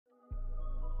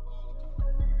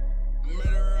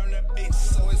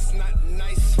it's not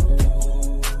nice.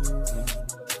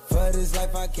 For this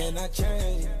life I cannot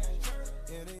change.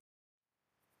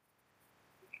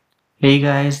 Hey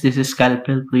guys, this is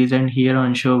Scalpel Please, and here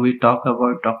on show we talk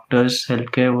about doctors,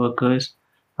 healthcare workers,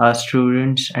 our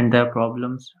students and their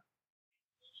problems.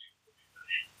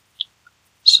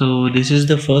 So this is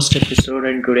the first episode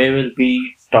and today we'll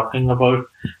be talking about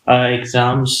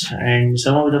exams and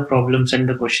some of the problems and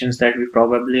the questions that we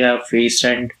probably have faced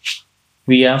and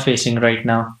we are facing right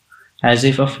now. As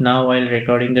if of now while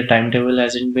recording the timetable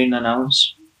hasn't been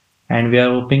announced and we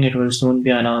are hoping it will soon be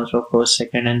announced for first,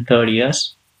 second and third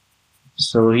years.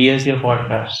 So here's your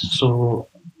podcast. So,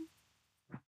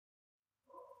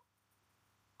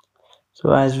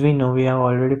 as we know, we have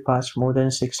already passed more than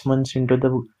 6 months into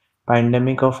the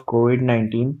pandemic of COVID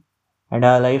 19, and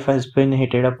our life has been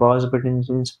hit a pause button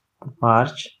since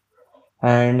March.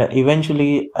 And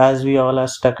eventually, as we all are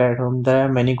stuck at home, there are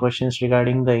many questions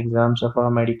regarding the exams of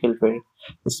our medical field,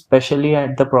 especially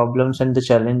at the problems and the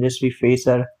challenges we face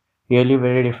are really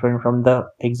very different from the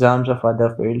exams of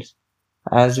other fields.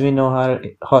 As we know, our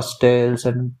hostels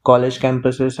and college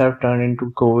campuses have turned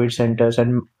into COVID centers,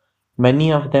 and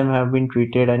many of them have been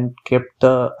treated and kept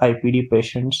the IPD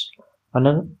patients on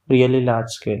a really large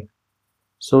scale.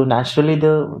 So naturally,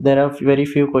 there are very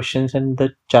few questions and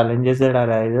the challenges that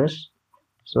arises.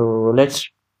 So let's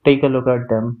take a look at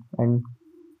them, and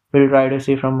we'll try to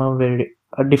see from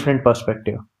a different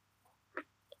perspective.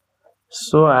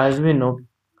 So as we know,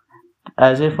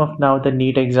 as if of now, the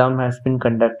NEET exam has been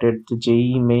conducted, the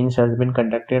JEE mains has been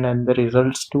conducted, and the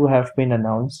results too have been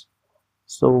announced.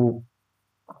 So,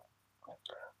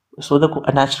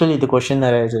 naturally the question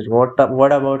arises: what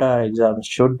about our exams?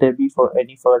 Should they be for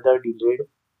any further delayed?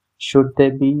 Should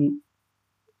they be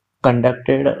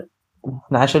conducted?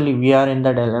 Naturally, we are in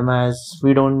the dilemma as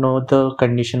we don't know the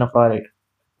condition of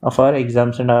our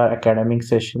exams and our academic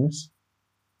sessions.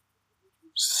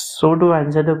 So to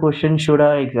answer the question, should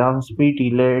our exams be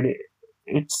delayed?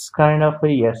 It's kind of a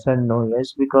yes and no.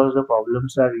 Yes, because the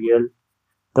problems are real.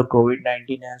 The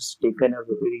COVID-19 has taken a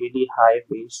really high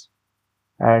pace,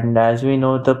 and as we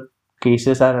know, the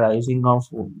cases are rising of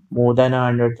more than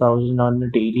 100,000 on a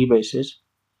daily basis.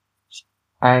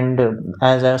 And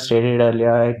as I stated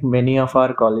earlier, like many of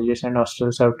our colleges and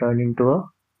hostels have turned into a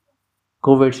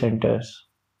COVID centers.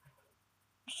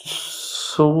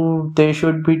 So they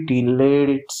should be delayed.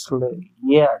 It's like,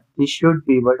 yeah, they should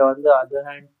be. But on the other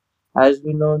hand, as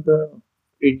we know, the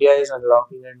India is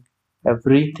unlocking and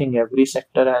every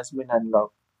sector has been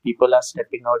unlocked. People are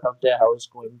stepping out of their house,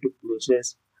 going to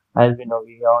places. As we know,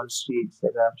 we all see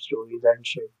Instagram stories and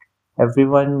shit.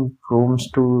 Everyone rooms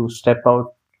to step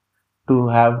out to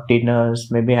have dinners,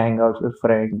 maybe hang out with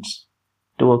friends,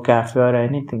 to a cafe or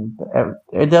anything.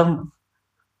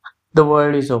 The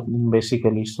world is opening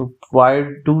basically. So why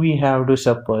do we have to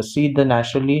suffer? See, the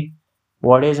naturally,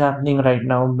 what is happening right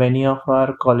now? Many of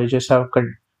our colleges have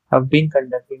been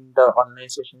conducting the online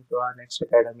sessions for our next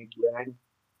academic year, and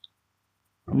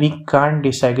we can't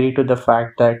disagree to the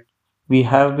fact that we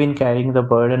have been carrying the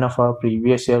burden of our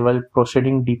previous year while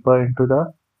proceeding deeper into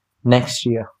the next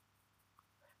year.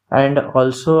 And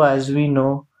also, as we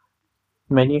know,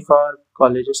 many of our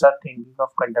colleges are thinking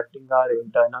of conducting our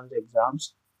internal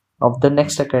exams of the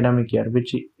next academic year,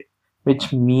 which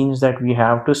means that we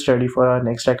have to study for our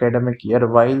next academic year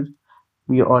while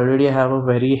we already have a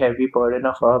very heavy burden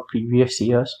of our previous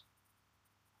years.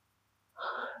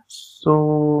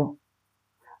 So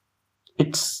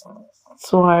it's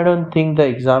so I don't think the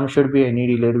exam should be any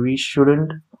delayed. We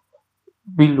shouldn't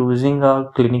be losing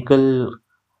our clinical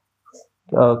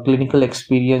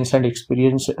experience and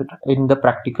experience in the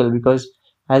practical, because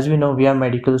as we know, we are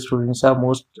medical students, our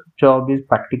most job is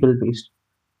practical based,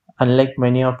 unlike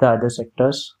many of the other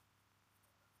sectors.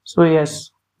 So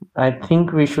yes, I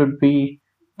think we should be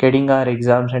getting our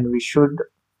exams and we should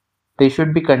they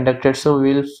should be conducted, so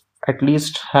we'll at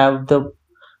least have a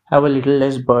little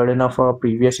less burden of our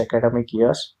previous academic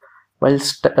years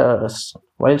whilst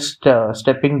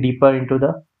stepping deeper into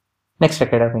the next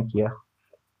academic year.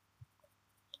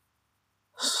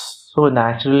 So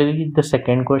naturally, the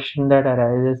second question that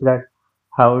arises is that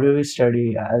how do we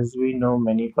study? As we know,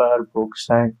 many of our books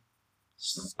and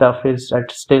stuff is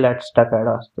still at stuck at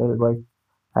hostel. But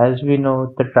as we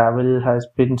know, the travel has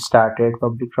been started,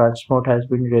 public transport has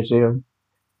been resumed,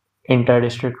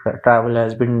 interdistrict travel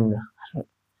has been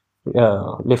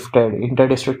lifted,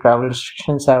 interdistrict travel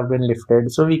restrictions have been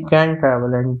lifted, so we can get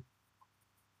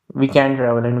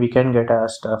our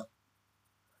stuff.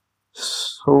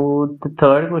 So the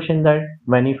third question that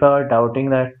many people are doubting,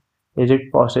 that is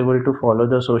it possible to follow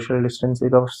the social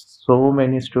distancing of so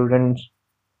many students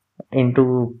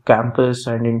into campus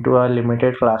and into our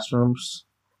limited classrooms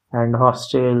and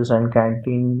hostels and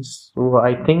canteens. So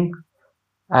I think,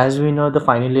 as we know, the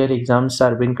final year exams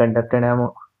are being conducted.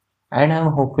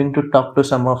 I'm hoping to talk to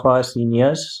some of our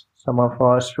seniors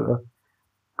about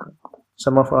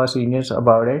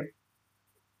it,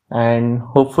 and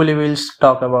hopefully we'll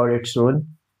talk about it soon.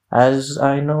 As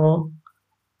I know,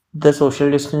 the social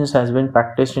distance has been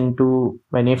practiced into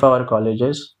many of our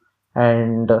colleges,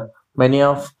 and many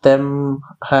of them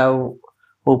have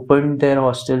opened their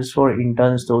hostels for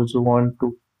interns, those who want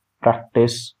to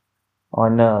practice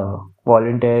on a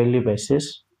voluntarily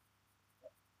basis.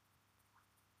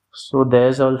 So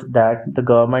there's also that the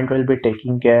government will be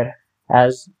taking care.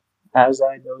 As I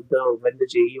know, the when the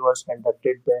JE was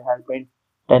conducted, there have been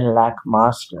 10 lakh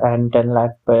masks and 10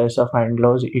 lakh pairs of hand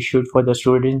gloves issued for the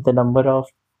students. The number of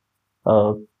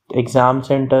uh, exam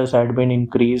centers had been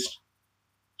increased.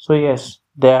 So yes,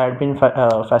 there had been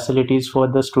facilities for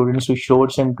the students who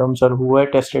showed symptoms or who were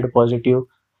tested positive.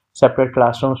 Separate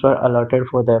classrooms were allotted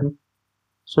for them.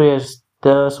 So yes,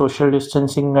 the social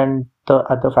distancing and the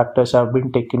other factors have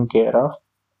been taken care of.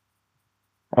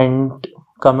 And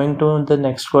coming to the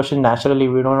next question, naturally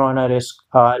we don't want to risk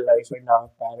our life and our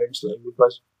parents' life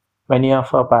because many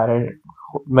of our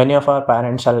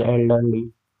parents are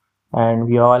elderly, and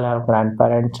we all have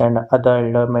grandparents and other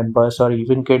elder members or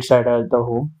even kids at the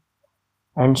home.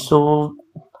 And so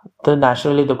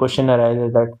the question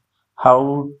arises that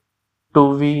how do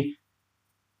we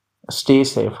stay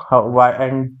safe? How why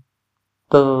and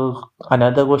the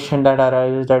another question that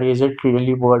arises, that is it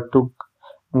really worth to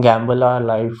gamble our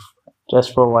life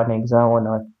just for one exam or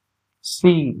not?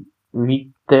 See,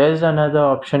 we there's another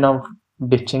option of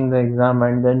ditching the exam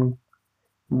and then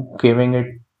giving it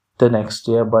the next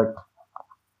year, but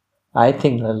I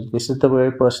think this is the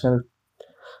very personal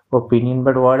opinion.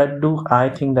 But I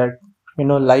think that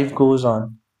life goes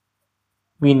on.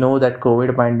 We know that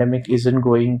COVID pandemic isn't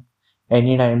going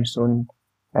anytime soon,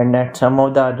 and at some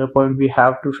of the other point we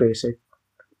have to face it.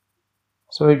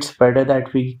 So it's better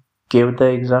that we give the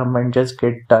exam and just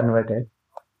get done with it.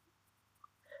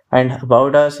 And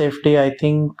about our safety, I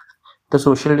think the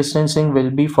social distancing will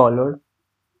be followed.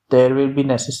 There will be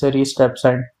necessary steps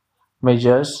and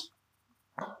measures,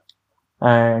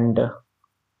 and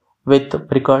with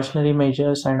precautionary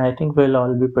measures, and I think we'll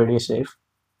all be pretty safe.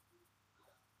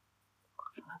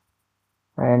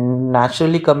 And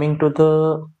naturally coming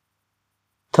to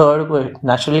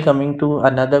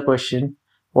another question,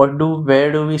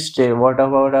 where do we stay? What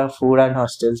about our food and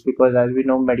hostels? Because as we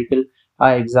know,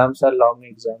 our exams are long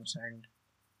exams, and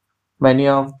many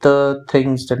of the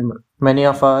things that many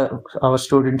of our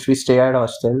students, we stay at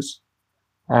hostels,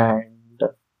 and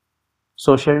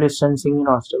social distancing in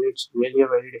hostel, it's really a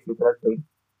very difficult thing,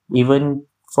 even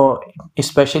for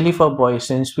especially for boys,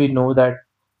 since we know that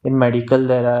in medical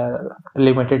there are a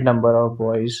limited number of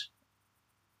boys,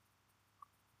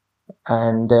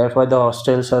 and therefore the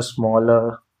hostels are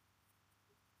smaller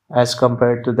as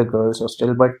compared to the girls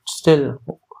hostel. But still,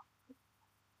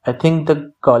 I think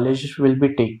the college will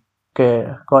be taking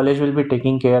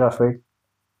care of it,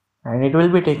 and it will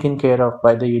be taken care of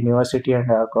by the university and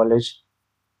our college.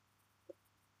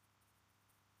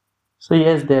 So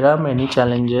yes, there are many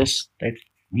challenges that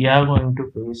we are going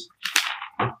to face,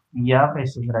 we are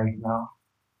facing right now.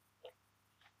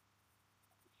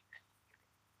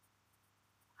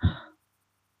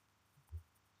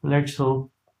 Let's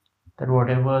hope that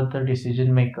whatever the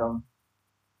decision may come,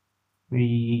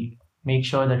 we make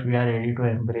sure that we are ready to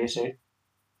embrace it.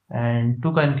 And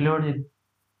to conclude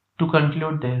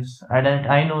this,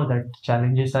 I know that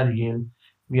challenges are real.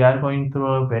 We are going through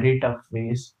a very tough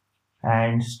phase,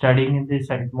 and studying in this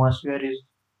atmosphere is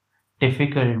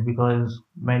difficult because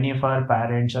many of our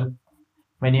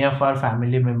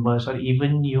family members, or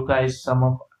even you guys, some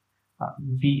of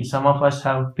us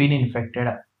have been infected.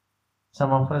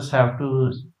 Some of us have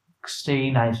to stay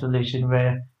in isolation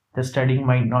where the studying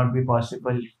might not be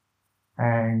possible.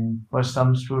 And for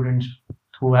some students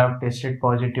who have tested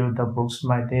positive, the books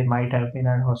might have been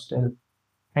at hostel.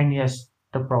 And yes,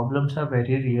 the problems are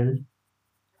very real.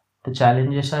 The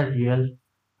challenges are real.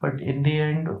 But in the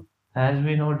end, as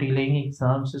we know, delaying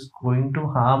exams is going to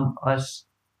harm us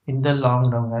in the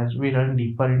long run as we run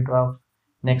deeper into our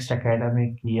next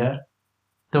academic year.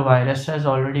 The virus has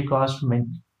already caused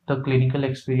the clinical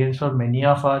experience for many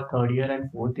of our third year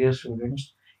and fourth year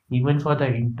students, even for the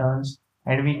interns,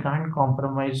 and we can't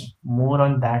compromise more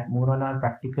on our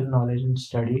practical knowledge and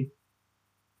study.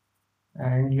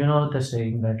 And you know the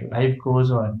saying that life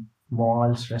goes on.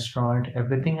 Malls, restaurant,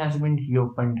 everything has been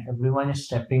reopened. Everyone is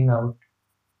stepping out,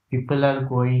 people are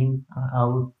going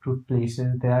out to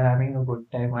places, they are having a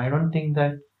good time. I don't think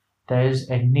that there is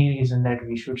any reason that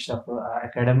we should suffer, our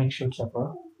academics should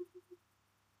suffer.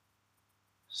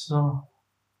 So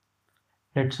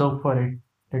let's hope for it.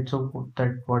 Let's hope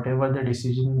that whatever the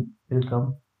decision will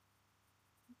come,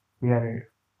 we are ready.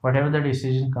 Whatever the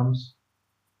decision comes,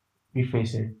 we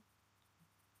face it.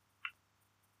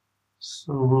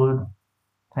 So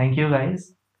thank you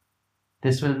guys.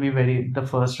 This will be very the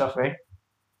first of it,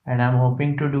 and I'm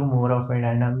hoping to do more of it,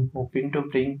 and I'm hoping to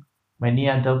bring many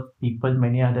other people,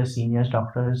 many other seniors,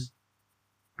 doctors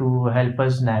to help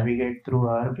us navigate through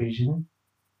our vision.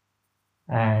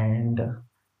 And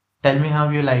tell me how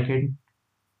you like it,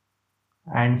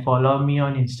 and follow me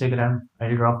on Instagram.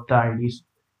 I'll drop the IDs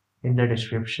in the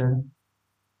description.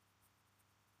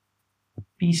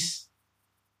 Peace.